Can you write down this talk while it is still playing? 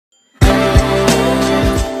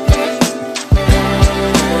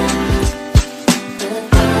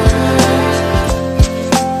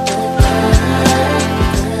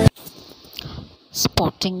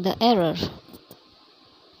Spotting the error.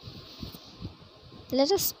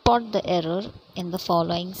 Let us spot the error in the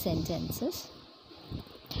following sentences.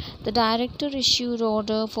 The director issued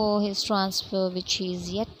order for his transfer which he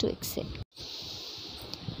is yet to accept.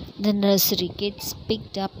 The nursery kids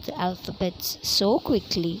picked up the alphabets so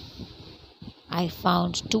quickly. I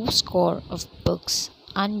found 2 score of books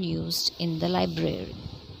unused in the library.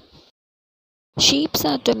 Sheep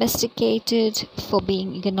are domesticated for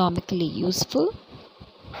being economically useful.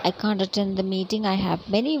 I can't attend the meeting. I have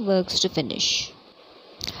many works to finish.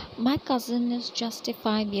 My cousin is just a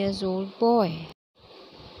 5-year-old boy.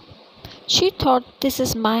 She thought this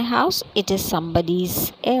is my house, it is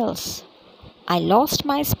somebody's else. I lost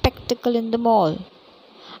my spectacle in the mall.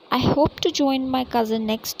 I hope to join my cousin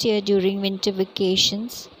next year during winter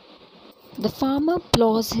vacations. The farmer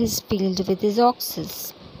plows his field with his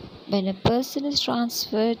oxes. When a person is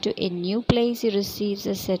transferred to a new place, he receives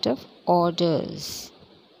a set of orders.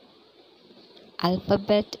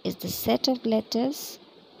 Alphabet is the set of letters.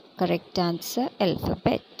 Correct answer,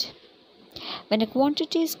 alphabet. When a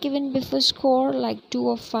quantity is given before score like 2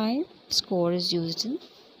 or 5, score is used in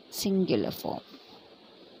singular form.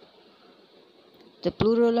 The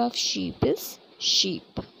plural of sheep is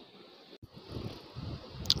sheep.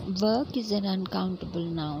 Work is an uncountable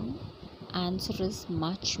noun. Answer is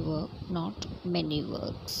much work, not many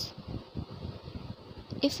works.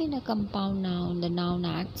 If in a compound noun the noun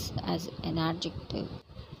acts as an adjective,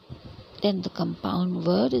 then the compound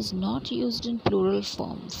word is not used in plural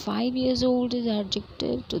form. 5 years old is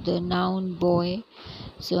adjective to the noun boy,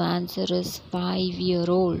 so answer is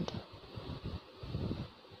 5-year-old.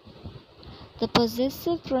 The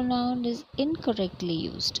possessive pronoun is incorrectly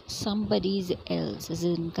used. Somebody's else is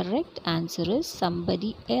incorrect. Answer is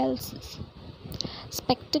somebody else's.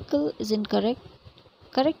 Spectacle is incorrect.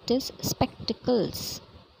 Correct is spectacles.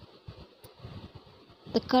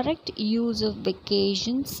 The correct use of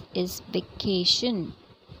vacations is vacation.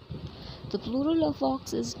 The plural of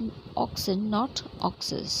ox is oxen, not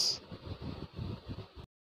oxes.